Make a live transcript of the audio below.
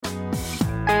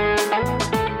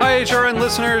HRN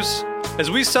listeners.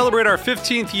 As we celebrate our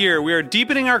 15th year, we are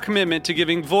deepening our commitment to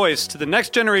giving voice to the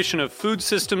next generation of food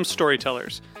systems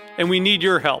storytellers, and we need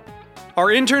your help. Our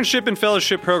internship and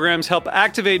fellowship programs help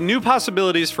activate new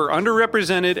possibilities for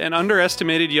underrepresented and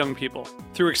underestimated young people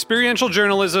through experiential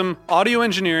journalism, audio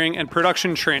engineering, and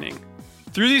production training.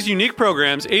 Through these unique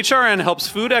programs, HRN helps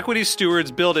food equity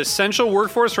stewards build essential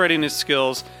workforce readiness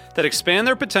skills that expand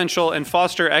their potential and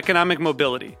foster economic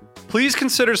mobility. Please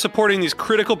consider supporting these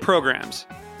critical programs.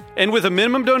 And with a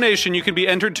minimum donation, you can be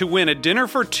entered to win a dinner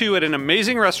for two at an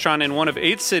amazing restaurant in one of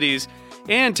 8 cities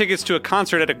and tickets to a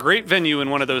concert at a great venue in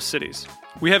one of those cities.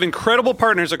 We have incredible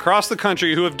partners across the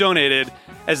country who have donated,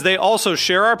 as they also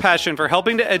share our passion for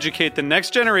helping to educate the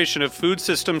next generation of food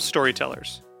systems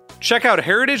storytellers. Check out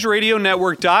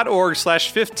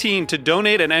heritageradionetwork.org/15 to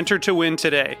donate and enter to win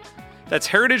today. That's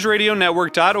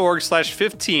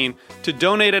heritageradionetwork.org/15 to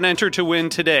donate and enter to win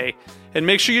today. And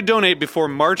make sure you donate before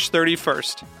March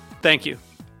 31st. Thank you.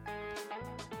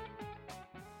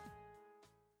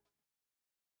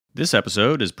 This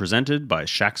episode is presented by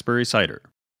Shacksbury Cider.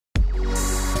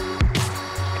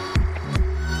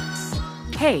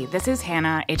 Hey, this is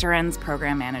Hannah, HRN's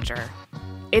program manager.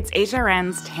 It's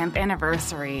HRN's 10th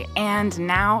anniversary and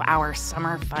now our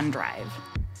summer fund drive.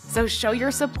 So show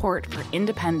your support for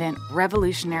independent,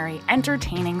 revolutionary,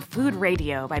 entertaining food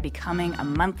radio by becoming a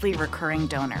monthly recurring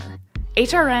donor.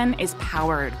 HRN is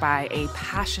powered by a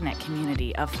passionate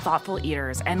community of thoughtful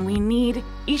eaters, and we need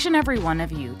each and every one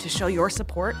of you to show your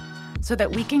support so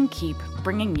that we can keep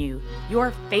bringing you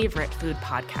your favorite food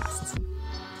podcasts.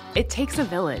 It takes a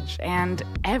village, and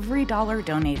every dollar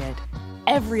donated,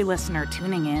 every listener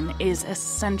tuning in is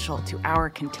essential to our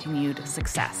continued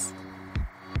success.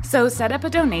 So set up a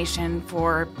donation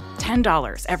for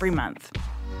 $10 every month.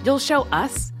 You'll show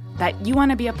us that you want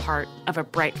to be a part of a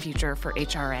bright future for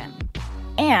HRN.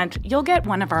 And you'll get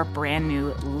one of our brand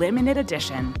new limited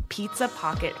edition Pizza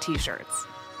Pocket t-shirts.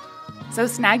 So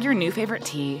snag your new favorite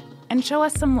tea and show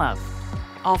us some love,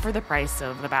 all for the price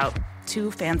of about 2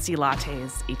 fancy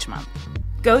lattes each month.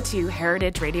 Go to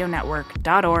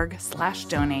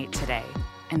heritageradionetwork.org/donate today.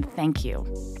 And thank you.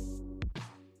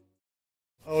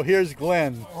 Oh, here's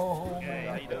Glenn. Hey,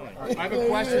 how you doing? I have a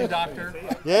question, doctor.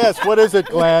 Yes, what is it,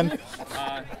 Glenn?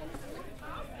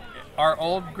 Are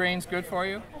old grains good for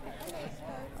you?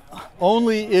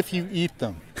 Only if you eat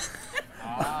them.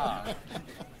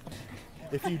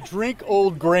 If you drink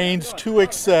old grains to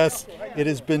excess, it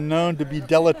has been known to be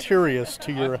deleterious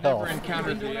to your health. I've never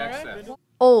encountered the excess.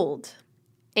 Old,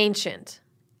 ancient,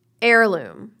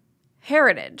 heirloom,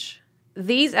 heritage.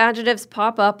 These adjectives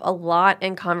pop up a lot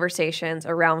in conversations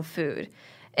around food,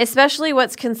 especially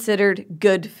what's considered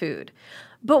good food.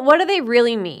 But what do they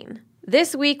really mean?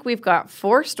 This week, we've got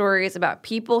 4 stories about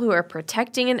people who are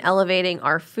protecting and elevating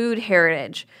our food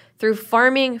heritage through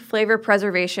farming, flavor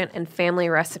preservation, and family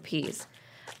recipes.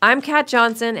 I'm Kat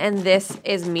Johnson, and this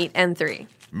is Meat and 3.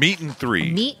 Meat and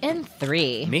 3. Meat and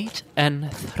 3. Meat and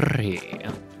 3.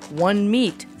 1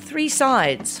 meat, 3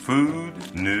 sides.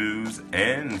 Food, news,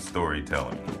 and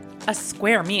storytelling. A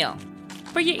square meal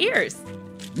for your ears.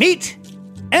 Meat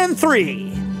and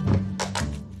 3.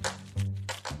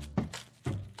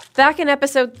 Back in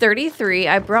episode 33,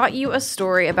 I brought you a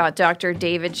story about Dr.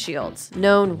 David Shields,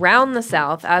 known round the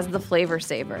South as the Flavor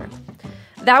Saver.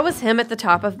 That was him at the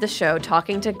top of the show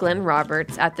talking to Glenn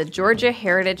Roberts at the Georgia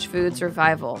Heritage Foods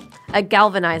Revival, a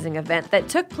galvanizing event that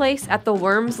took place at the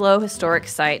Wormsloe Historic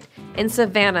Site in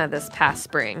Savannah this past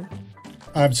spring.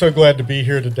 I'm so glad to be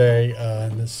here today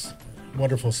in this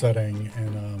wonderful setting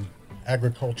and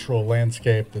agricultural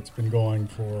landscape that's been going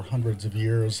for hundreds of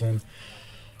years, and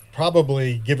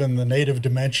probably, given the native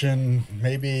dimension,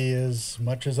 maybe as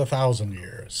much as 1,000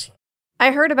 years.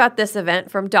 I heard about this event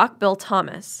from Doc Bill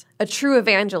Thomas, a true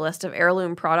evangelist of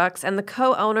heirloom products and the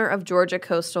co-owner of Georgia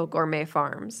Coastal Gourmet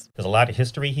Farms. There's a lot of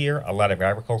history here, a lot of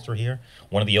agriculture here.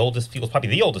 One of the oldest fields,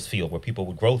 probably the oldest field where people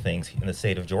would grow things in the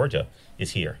state of Georgia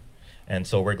is here. And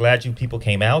so we're glad you people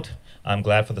came out. I'm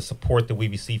glad for the support that we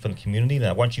received from the community. And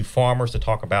I want you farmers to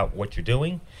talk about what you're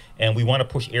doing. And we want to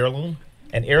push heirloom.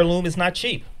 And heirloom is not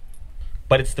cheap,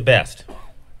 but it's the best.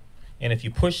 And if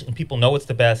you push and people know it's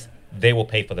the best, they will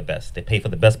pay for the best. They pay for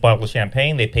the best bottle of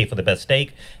champagne. They pay for the best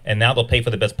steak. And now they'll pay for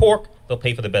the best pork. They'll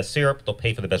pay for the best syrup. They'll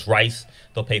pay for the best rice.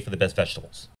 They'll pay for the best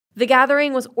vegetables. The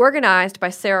gathering was organized by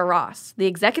Sarah Ross, the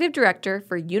executive director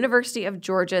for University of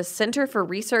Georgia's Center for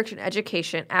Research and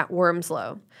Education at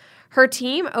Wormsloe. Her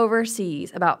team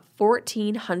oversees about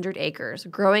 1,400 acres,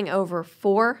 growing over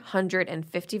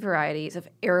 450 varieties of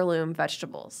heirloom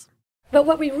vegetables. But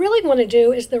what we really want to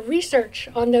do is the research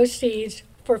on those seeds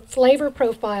for flavor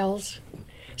profiles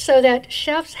so that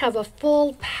chefs have a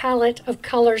full palette of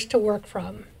colors to work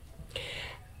from.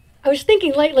 I was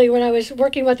thinking lately when I was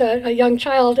working with a young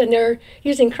child and they're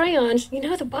using crayons, you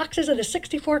know the boxes of the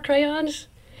 64 crayons?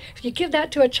 If you give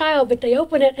that to a child, but they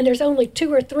open it and there's only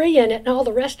 2 or 3 in it and all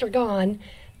the rest are gone,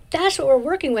 that's what we're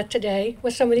working with today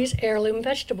with some of these heirloom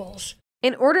vegetables.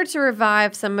 In order to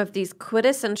revive some of these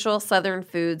quintessential Southern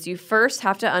foods, you first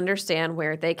have to understand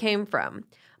where they came from.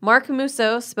 Mark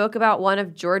Musso spoke about one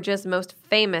of Georgia's most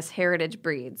famous heritage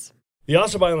breeds. The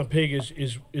Ossabaw Island pig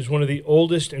is one of the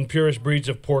oldest and purest breeds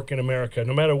of pork in America.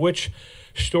 No matter which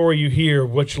story you hear,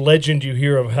 which legend you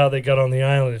hear of how they got on the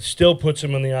island, it still puts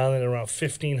them on the island around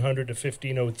 1500 to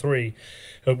 1503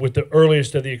 with the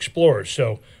earliest of the explorers.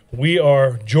 So we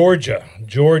are Georgia.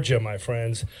 Georgia, my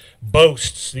friends,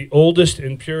 boasts the oldest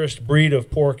and purest breed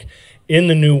of pork in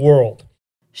the New World.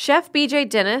 Chef B.J.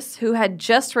 Dennis, who had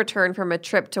just returned from a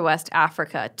trip to West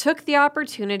Africa, took the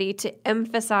opportunity to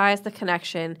emphasize the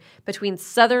connection between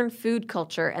Southern food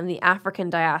culture and the African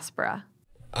diaspora.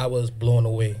 I was blown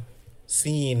away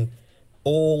seeing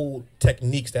old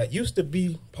techniques that used to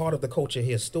be part of the culture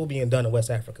here still being done in West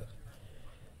Africa.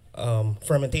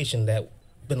 Fermentation that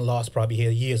been lost probably here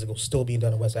years ago, still being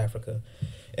done in West Africa.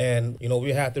 And,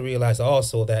 we have to realize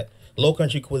also that low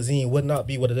country cuisine would not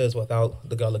be what it is without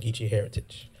the Gullah Geechee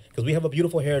heritage. Because we have a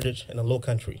beautiful heritage in the low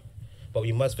country, but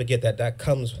we must forget that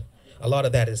a lot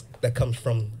of that comes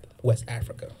from West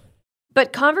Africa.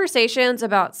 But conversations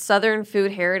about Southern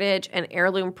food heritage and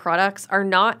heirloom products are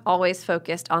not always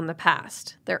focused on the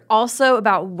past. They're also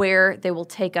about where they will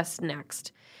take us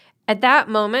next. At that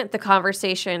moment, the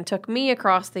conversation took me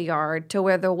across the yard to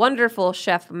where the wonderful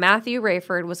chef Matthew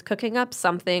Rayford was cooking up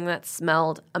something that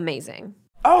smelled amazing.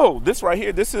 Oh, this right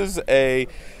here, this is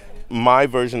my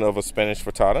version of a Spanish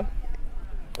frittata.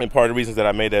 And part of the reasons that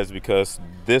I made that is because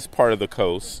this part of the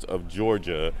coast of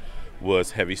Georgia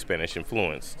was heavy Spanish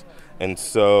influenced. And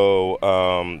so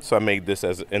I made this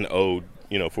as an ode,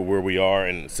 for where we are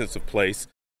and sense of place.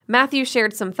 Matthew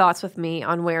shared some thoughts with me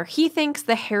on where he thinks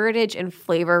the heritage and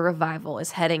flavor revival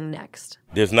is heading next.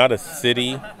 There's not a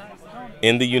city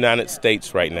in the United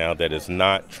States right now that is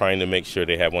not trying to make sure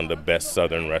they have one of the best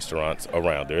Southern restaurants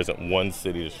around. There isn't one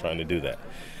city that's trying to do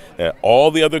that. All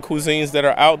the other cuisines that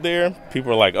are out there,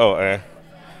 people are like,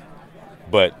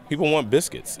 But people want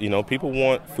biscuits. People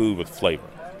want food with flavor.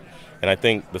 And I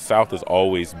think the South has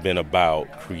always been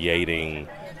about creating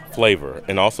flavor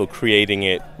and also creating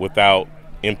it without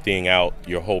emptying out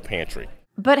your whole pantry.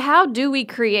 But how do we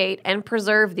create and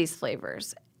preserve these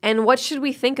flavors? And what should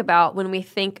we think about when we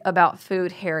think about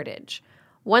food heritage?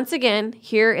 Once again,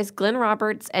 here is Glenn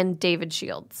Roberts and David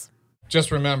Shields. Just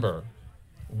remember,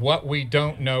 what we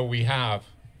don't know we have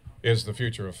is the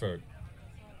future of food.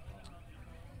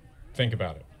 Think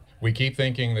about it. We keep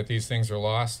thinking that these things are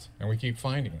lost, and we keep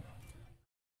finding them.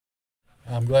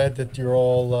 I'm glad that you're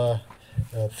all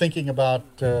thinking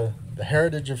about the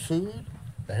heritage of food,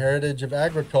 the heritage of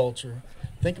agriculture.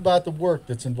 Think about the work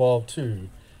that's involved, too.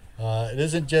 It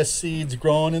isn't just seeds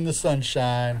growing in the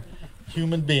sunshine.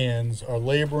 Human beings are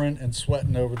laboring and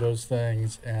sweating over those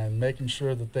things, and making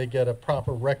sure that they get a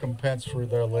proper recompense for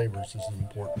their labors is an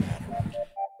important matter.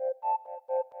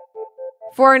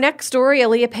 For our next story,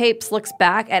 Aaliyah Papes looks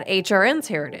back at HRN's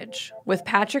heritage with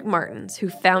Patrick Martins, who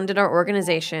founded our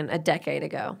organization a decade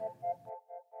ago.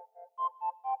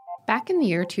 Back in the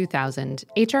year 2000,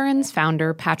 HRN's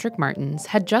founder, Patrick Martins,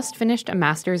 had just finished a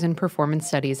master's in performance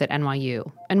studies at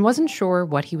NYU and wasn't sure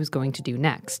what he was going to do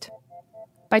next.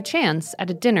 By chance, at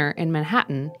a dinner in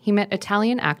Manhattan, he met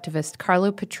Italian activist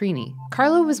Carlo Petrini.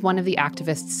 Carlo was one of the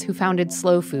activists who founded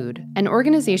Slow Food, an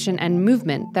organization and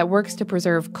movement that works to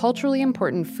preserve culturally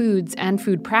important foods and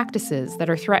food practices that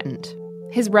are threatened.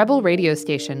 His Rebel radio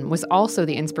station was also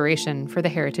the inspiration for the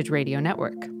Heritage Radio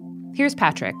Network. Here's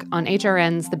Patrick on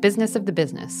HRN's The Business of the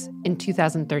Business in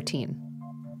 2013.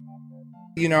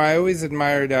 I always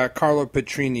admired Carlo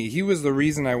Petrini. He was the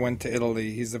reason I went to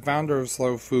Italy. He's the founder of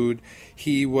Slow Food.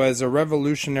 He was a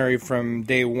revolutionary from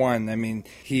day one.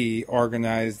 He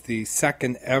organized the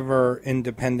second ever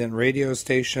independent radio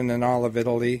station in all of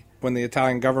Italy. When the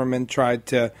Italian government tried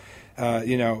to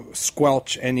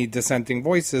squelch any dissenting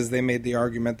voices, they made the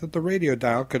argument that the radio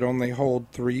dial could only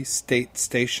hold 3 state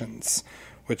stations,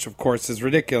 which of course is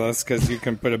ridiculous because you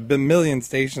can put 1 million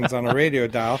stations on a radio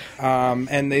dial.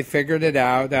 And they figured it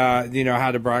out,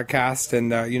 how to broadcast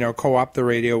and, co-opt the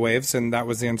radio waves. And that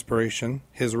was the inspiration.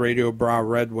 His Radio Bra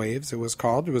Red Waves, it was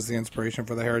called. It was the inspiration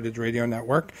for the Heritage Radio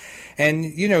Network. And,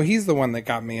 he's the one that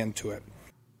got me into it.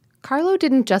 Carlo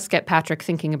didn't just get Patrick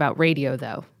thinking about radio,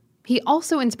 though. He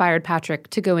also inspired Patrick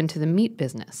to go into the meat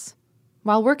business.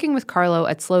 While working with Carlo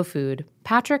at Slow Food,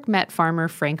 Patrick met farmer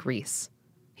Frank Reese.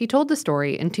 He told the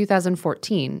story in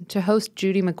 2014 to host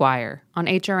Judy McGuire on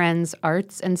HRN's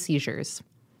Arts and Seizures.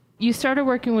 You started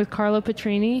working with Carlo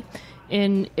Petrini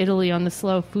in Italy on the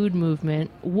slow food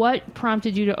movement. What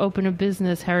prompted you to open a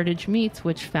business, Heritage Meats,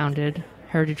 which founded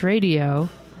Heritage Radio?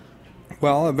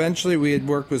 Well, eventually we had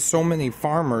worked with so many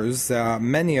farmers,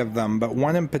 many of them, but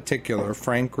one in particular,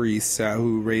 Frank Reese,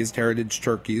 who raised heritage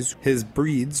turkeys. His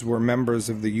breeds were members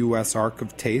of the U.S. Ark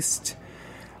of Taste.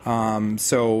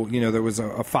 So, there was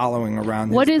a following around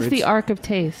What his is breeds. the Ark of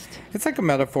Taste? It's like a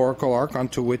metaphorical ark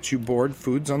onto which you board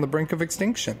foods on the brink of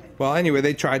extinction. Well, anyway,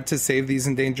 they tried to save these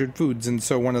endangered foods, and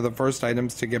so one of the first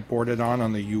items to get boarded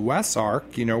on the U.S.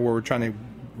 Ark, where we're trying to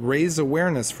raise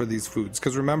awareness for these foods.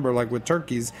 Because remember, like with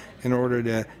turkeys, in order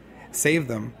to save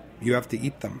them, you have to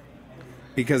eat them.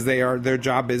 Because their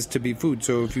job is to be food.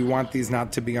 So if you want these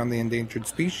not to be on the endangered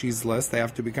species list, they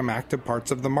have to become active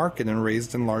parts of the market and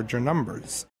raised in larger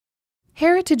numbers.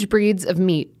 Heritage breeds of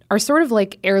meat are sort of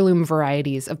like heirloom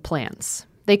varieties of plants.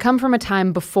 They come from a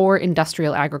time before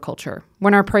industrial agriculture,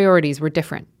 when our priorities were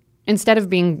different. Instead of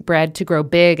being bred to grow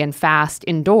big and fast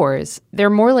indoors,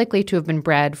 they're more likely to have been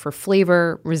bred for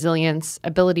flavor, resilience,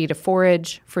 ability to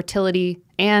forage, fertility,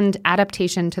 and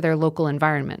adaptation to their local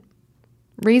environment.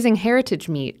 Raising heritage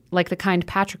meat, like the kind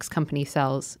Patrick's company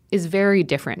sells, is very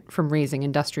different from raising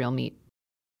industrial meat.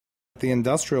 The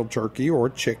industrial turkey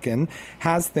or chicken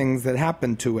has things that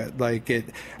happen to it, like it,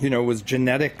 was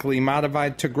genetically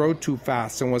modified to grow too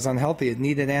fast and was unhealthy. It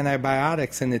needed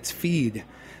antibiotics in its feed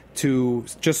to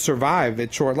just survive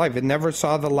its short life. It never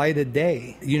saw the light of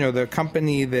day. The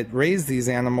company that raised these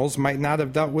animals might not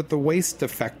have dealt with the waste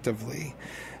effectively,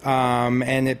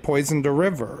 and it poisoned a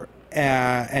river.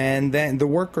 And then the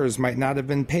workers might not have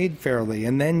been paid fairly.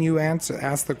 And then you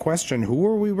ask the question, who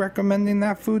are we recommending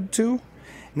that food to?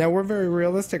 Now, we're very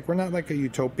realistic. We're not like a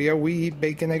utopia. We eat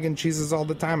bacon, egg, and cheeses all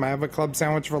the time. I have a club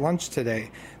sandwich for lunch today.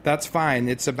 That's fine.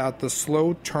 It's about the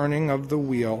slow turning of the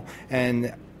wheel.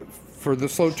 And for the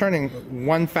slow turning,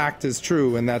 one fact is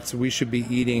true, and that's we should be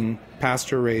eating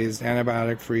pasture-raised,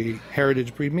 antibiotic-free,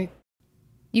 heritage breed meat.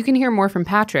 You can hear more from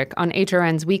Patrick on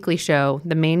HRN's weekly show,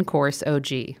 The Main Course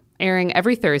OG, airing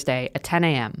every Thursday at 10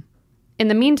 a.m. In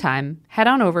the meantime, head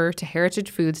on over to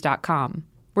heritagefoods.com,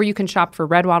 where you can shop for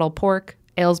red wattle pork,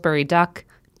 Aylesbury duck,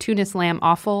 Tunis lamb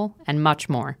offal, and much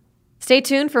more. Stay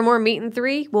tuned for more Meat in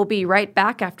 3. We'll be right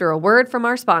back after a word from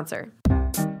our sponsor.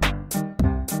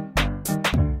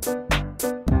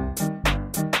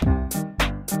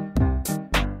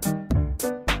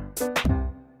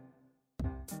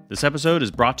 This episode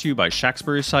is brought to you by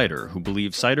Shaftesbury Cider, who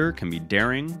believe cider can be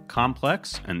daring,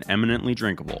 complex, and eminently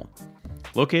drinkable.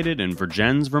 Located in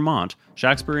Vergennes, Vermont,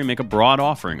 Shaftesbury make a broad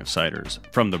offering of ciders,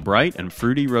 from the bright and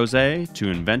fruity rosé to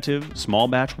inventive,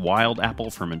 small-batch wild apple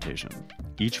fermentation.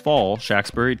 Each fall,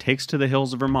 Shaftesbury takes to the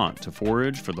hills of Vermont to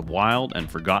forage for the wild and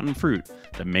forgotten fruit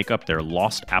that make up their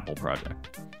Lost Apple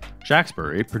Project.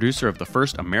 Shaftesbury, producer of the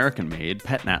first American-made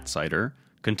Pet Nat cider,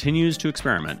 continues to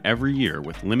experiment every year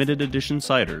with limited edition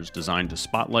ciders designed to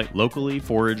spotlight locally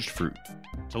foraged fruit.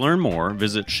 To learn more,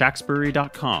 visit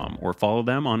shaxbury.com or follow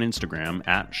them on Instagram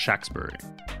at Shaxbury.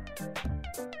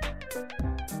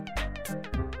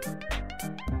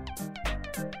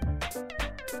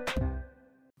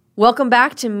 Welcome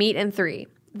back to Meat in 3.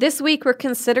 This week we're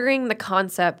considering the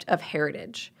concept of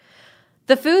heritage.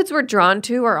 The foods we're drawn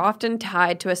to are often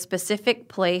tied to a specific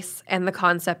place and the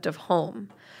concept of home.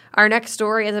 Our next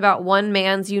story is about one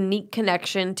man's unique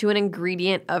connection to an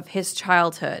ingredient of his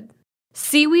childhood.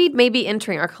 Seaweed may be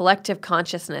entering our collective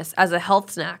consciousness as a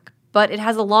health snack, but it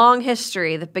has a long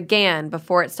history that began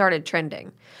before it started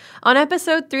trending. On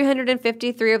episode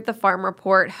 353 of the Farm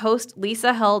Report, host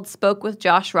Lisa Held spoke with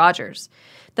Josh Rogers,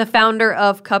 the founder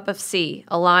of Cup of Sea,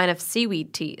 a line of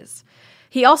seaweed teas.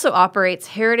 He also operates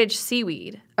Heritage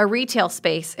Seaweed, a retail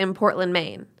space in Portland,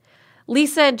 Maine.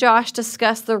 Lisa and Josh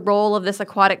discuss the role of this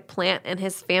aquatic plant in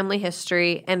his family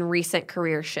history and recent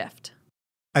career shift.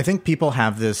 I think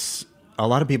a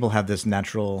lot of people have this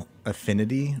natural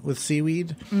affinity with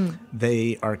seaweed.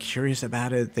 They are curious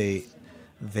about it. They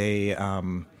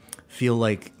feel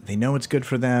like they know it's good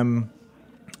for them,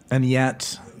 and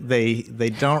yet they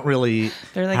don't really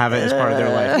have it as part of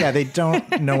their life. Yeah, they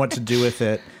don't know what to do with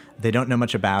it. They don't know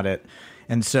much about it.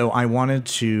 And so I wanted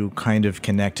to kind of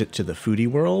connect it to the foodie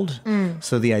world.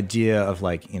 So the idea of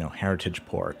heritage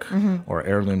pork or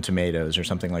heirloom tomatoes or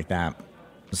something like that.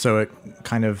 So it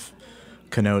kind of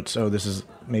connotes, this is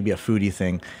maybe a foodie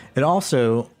thing. It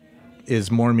also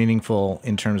is more meaningful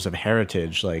in terms of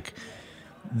heritage. Like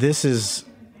this is,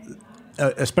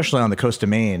 especially on the coast of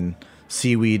Maine,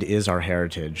 seaweed is our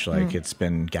heritage. Like it's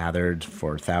been gathered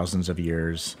for thousands of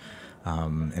years,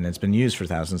 and it's been used for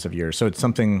thousands of years. So it's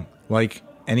something like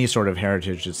any sort of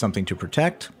heritage. It's something to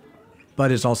protect,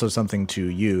 but it's also something to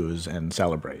use and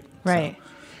celebrate. Right.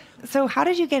 So how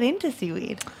did you get into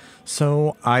seaweed?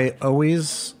 So I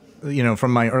always,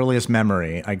 from my earliest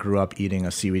memory, I grew up eating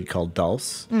a seaweed called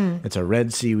dulse. It's a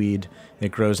red seaweed.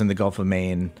 It grows in the Gulf of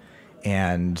Maine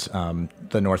and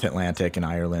the North Atlantic in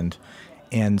Ireland.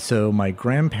 And so my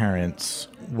grandparents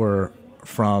were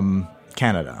from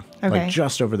Canada, like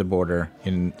just over the border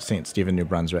in St. Stephen, New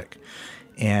Brunswick.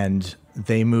 And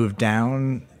they moved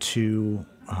down to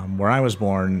where I was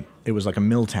born. It was like a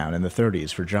mill town in the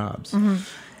 30s for jobs.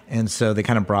 And so they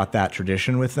kind of brought that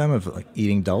tradition with them of like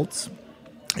eating dulse.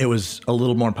 It was a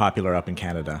little more popular up in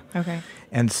Canada. Okay.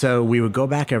 And so we would go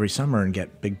back every summer and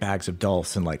get big bags of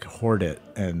dulse and like hoard it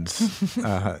and,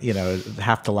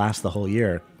 have to last the whole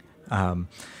year.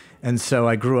 And so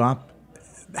I grew up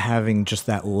having just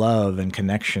that love and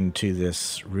connection to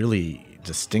this really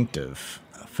distinctive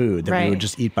food that we would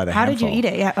just eat by the handful. How did you eat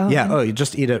it? Yeah. You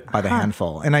just eat it by the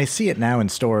handful. And I see it now in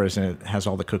stores and it has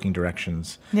all the cooking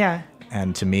directions. Yeah.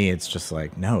 And to me, it's just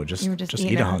like, no, just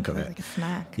eat a hunk of it. Like a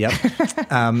snack. Yep.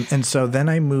 And so then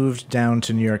I moved down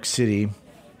to New York City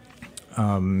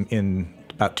in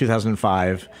about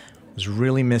 2005. Was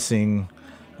really missing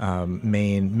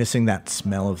Maine, missing that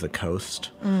smell of the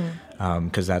coast,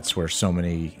 because that's where so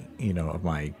many, of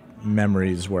my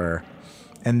memories were.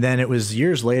 And then it was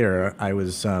years later. I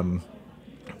was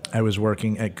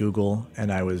working at Google,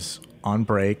 and I was on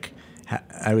break.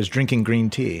 I was drinking green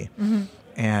tea,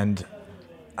 and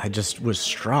I just was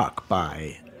struck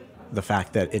by the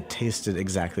fact that it tasted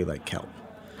exactly like kelp.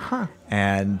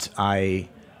 And I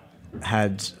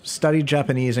had studied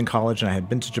Japanese in college, and I had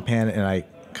been to Japan, and I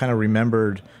kind of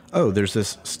remembered, there's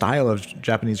this style of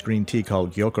Japanese green tea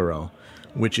called gyokuro,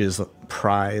 which is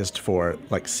prized for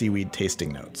like seaweed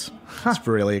tasting notes. It's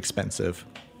really expensive.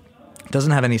 It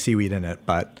doesn't have any seaweed in it,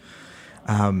 but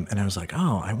and I was like,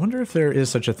 I wonder if there is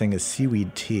such a thing as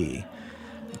seaweed tea,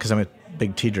 because I'm a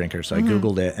big tea drinker. So I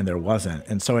Googled it, and there wasn't.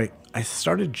 And so I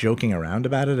started joking around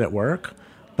about it at work,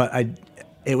 but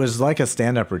it was like a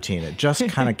stand-up routine. It just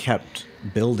kind of kept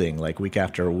building like week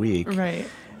after week. Right.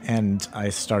 And I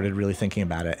started really thinking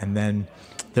about it. And then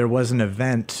there was an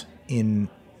event in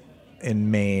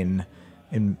Maine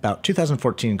in about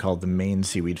 2014 called the Maine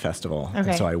Seaweed Festival. Okay.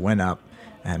 And so I went up,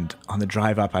 and on the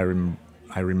drive up, I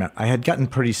remember I had gotten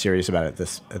pretty serious about it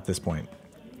at this point.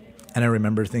 And I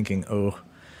remember thinking,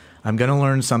 I'm going to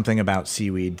learn something about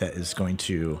seaweed that is going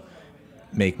to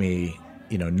make me,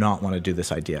 not want to do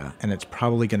this idea. And it's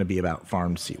probably going to be about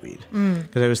farmed seaweed.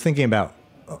 Because I was thinking about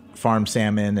farmed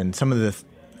salmon and some of the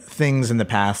things in the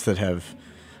past that have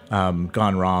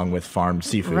gone wrong with farmed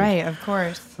seafood. Right, of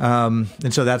course.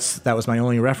 And so that was my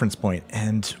only reference point.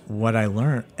 And what I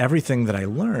learned, everything that I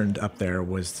learned up there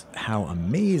was how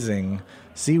amazing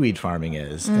seaweed farming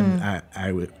is. And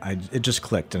it just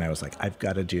clicked, and I was like, I've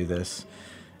got to do this.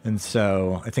 And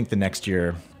so I think the next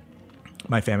year,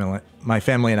 my family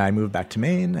and I moved back to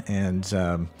Maine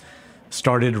and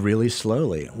started really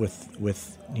slowly with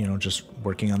just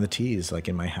working on the teas like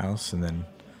in my house and then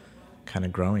kind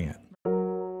of growing it.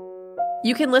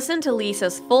 You can listen to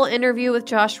Lisa's full interview with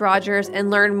Josh Rogers and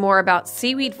learn more about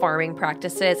seaweed farming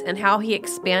practices and how he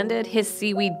expanded his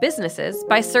seaweed businesses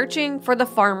by searching for The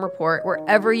Farm Report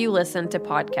wherever you listen to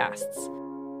podcasts.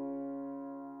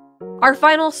 Our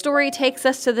final story takes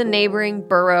us to the neighboring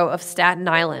borough of Staten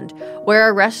Island, where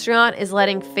a restaurant is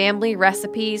letting family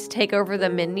recipes take over the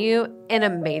menu in a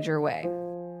major way.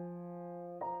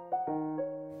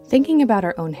 Thinking about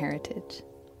our own heritage,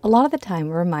 a lot of the time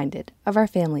we're reminded of our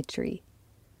family tree.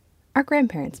 Our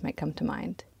grandparents might come to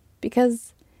mind,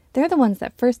 because they're the ones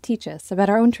that first teach us about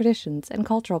our own traditions and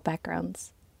cultural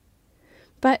backgrounds.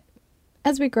 But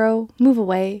as we grow, move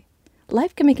away,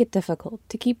 life can make it difficult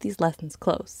to keep these lessons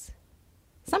close.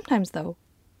 Sometimes, though,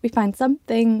 we find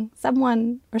something,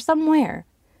 someone, or somewhere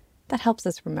that helps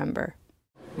us remember.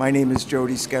 My name is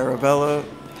Jody Scaravella.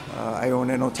 I own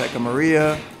Enoteca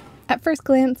Maria. At first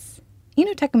glance,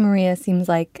 Enoteca Maria seems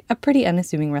like a pretty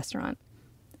unassuming restaurant.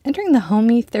 Entering the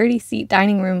homey 30-seat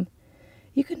dining room,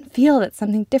 you can feel that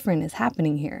something different is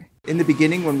happening here. In the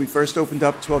beginning, when we first opened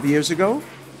up 12 years ago,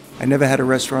 I never had a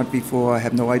restaurant before. I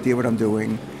have no idea what I'm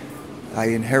doing. I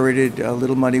inherited a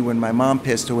little money when my mom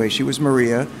passed away. She was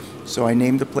Maria, so I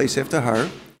named the place after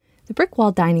her. The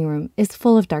brick-walled dining room is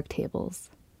full of dark tables.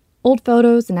 Old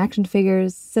photos and action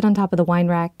figures sit on top of the wine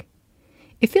rack.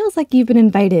 It feels like you've been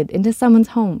invited into someone's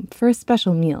home for a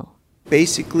special meal.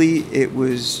 Basically, it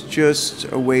was just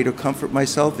a way to comfort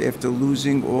myself after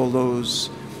losing all those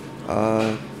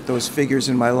those figures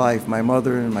in my life, my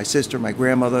mother and my sister, my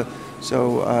grandmother.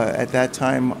 So at that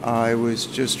time, I was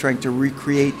just trying to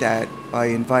recreate that by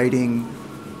inviting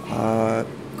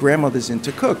grandmothers in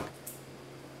to cook.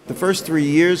 The first 3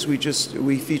 years,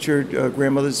 we featured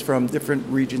grandmothers from different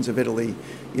regions of Italy,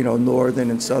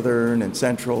 northern and southern and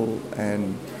central.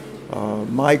 And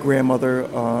my grandmother,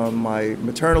 my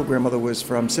maternal grandmother, was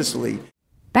from Sicily.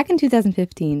 Back in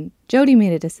 2015, Jody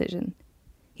made a decision.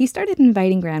 He started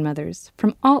inviting grandmothers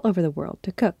from all over the world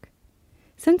to cook.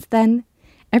 Since then,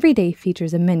 every day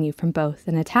features a menu from both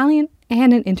an Italian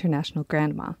and an international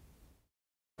grandma.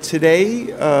 Today,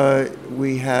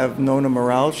 we have Nona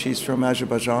Moral. She's from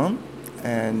Azerbaijan.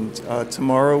 And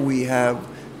tomorrow we have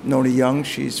Nona Young.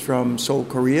 She's from Seoul,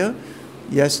 Korea.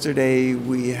 Yesterday,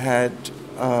 we had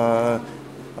Nona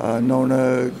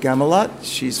Gamalat.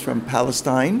 She's from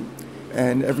Palestine.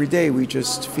 And every day we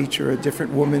just feature a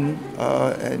different woman,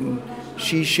 and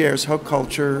she shares her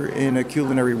culture in a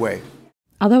culinary way.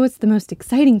 Although it's the most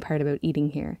exciting part about eating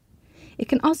here, it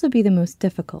can also be the most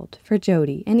difficult for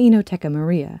Jody and Enoteca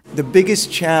Maria. The biggest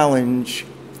challenge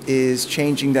is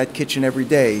changing that kitchen every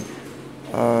day.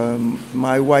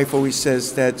 My wife always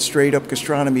says that straight-up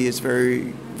gastronomy is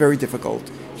very, very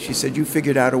difficult. She said, you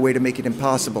figured out a way to make it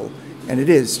impossible. And it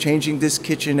is. Changing this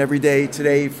kitchen every day,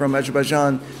 today from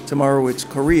Azerbaijan, tomorrow it's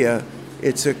Korea.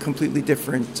 It's a completely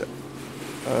different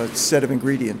set of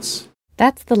ingredients.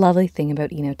 That's the lovely thing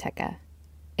about Enoteca.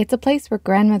 It's a place where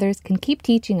grandmothers can keep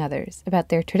teaching others about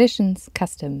their traditions,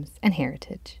 customs, and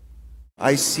heritage.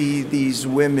 I see these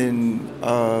women,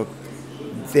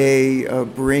 they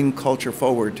bring culture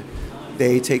forward.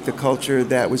 They take the culture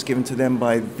that was given to them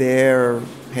by their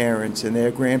parents and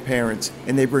their grandparents,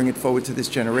 and they bring it forward to this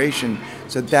generation.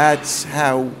 So that's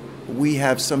how we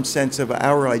have some sense of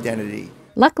our identity.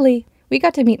 Luckily, we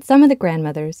got to meet some of the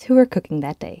grandmothers who were cooking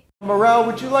that day. Morale,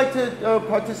 would you like to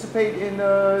participate in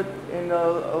a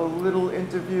little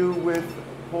interview with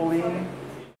Pauline?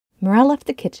 Morale left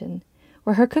the kitchen,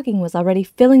 where her cooking was already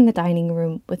filling the dining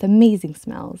room with amazing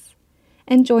smells,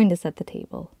 and joined us at the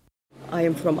table. I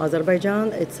am from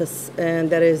Azerbaijan. And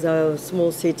there is a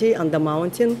small city on the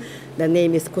mountain. The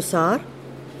name is Kusar,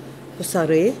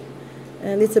 Kusari,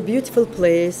 and it's a beautiful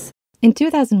place. In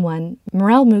 2001,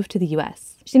 Morel moved to the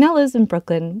U.S. She now lives in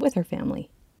Brooklyn with her family.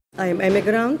 I am an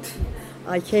immigrant.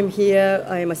 I came here.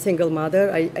 I am a single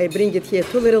mother. I bring it here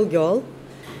 2 little girls.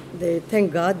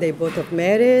 Thank God they both are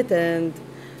married, and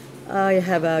I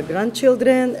have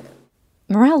grandchildren.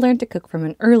 Morel learned to cook from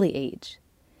an early age.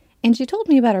 And she told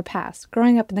me about her past,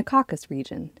 growing up in the Caucasus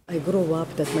region. I grew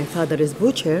up that my father is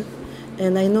butcher,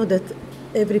 and I know that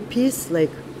every piece,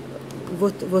 like,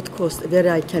 what cost,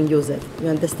 where I can use it, you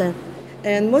understand?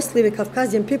 And mostly with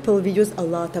Caucasian people, we use a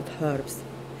lot of herbs.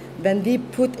 When we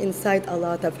put inside a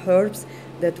lot of herbs,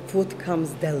 that food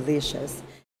comes delicious.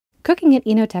 Cooking at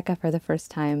Enoteca for the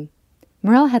first time,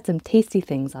 Morel had some tasty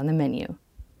things on the menu.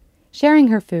 Sharing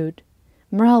her food,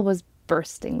 Morel was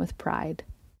bursting with pride.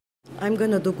 I'm going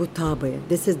to do gutabe.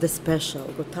 This is the special.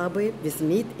 Gutabe with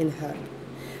meat and herb.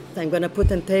 I'm going to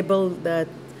put on table that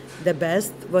the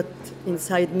best, what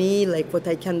inside me, like what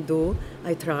I can do,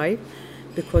 I try.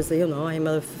 Because, I'm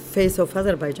a face of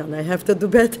Azerbaijan. I have to do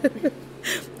better.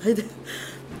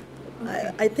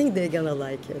 I think they're going to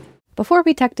like it. Before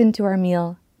we tucked into our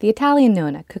meal, the Italian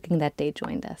Nona cooking that day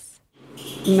joined us.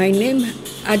 My name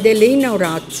is Adelina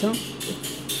Orazzo,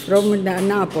 from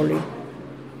Napoli.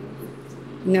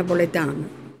 Napoletano.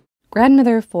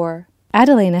 Grandmother of 4,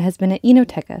 Adelena has been at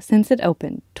Enoteca since it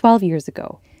opened 12 years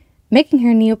ago. Making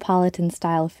her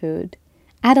Neapolitan-style food,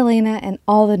 Adelena and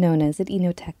all the Nonas at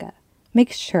Enoteca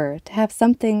make sure to have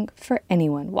something for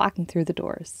anyone walking through the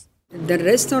doors. The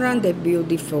restaurant is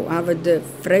beautiful. Have the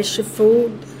fresh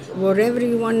food, whatever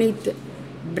you want it,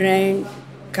 brain,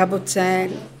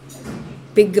 cabozel,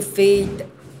 pig feet.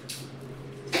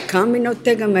 Come in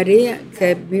Enoteca Maria,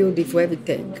 che è beautiful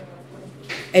everything.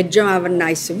 And just have a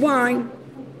nice wine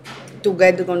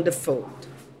together on the food.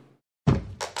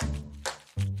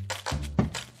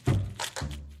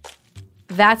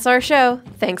 That's our show.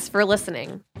 Thanks for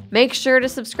listening. Make sure to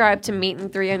subscribe to Meat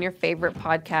and 3 on your favorite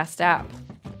podcast app.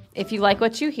 If you like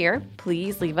what you hear,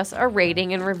 please leave us a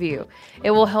rating and review.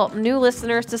 It will help new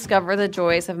listeners discover the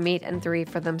joys of Meat and 3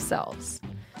 for themselves.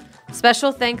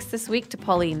 Special thanks this week to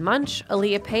Pauline Munch,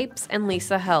 Aaliyah Papes, and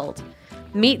Lisa Held.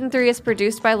 Meat and 3 is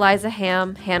produced by Liza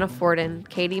Ham, Hannah Forden,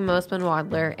 Katie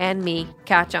Mosman-Wadler, and me,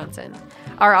 Kat Johnson.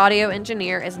 Our audio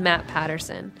engineer is Matt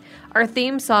Patterson. Our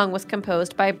theme song was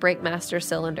composed by Breakmaster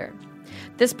Cylinder.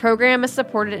 This program is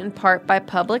supported in part by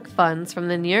public funds from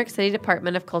the New York City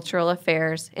Department of Cultural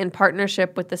Affairs in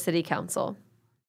partnership with the City Council.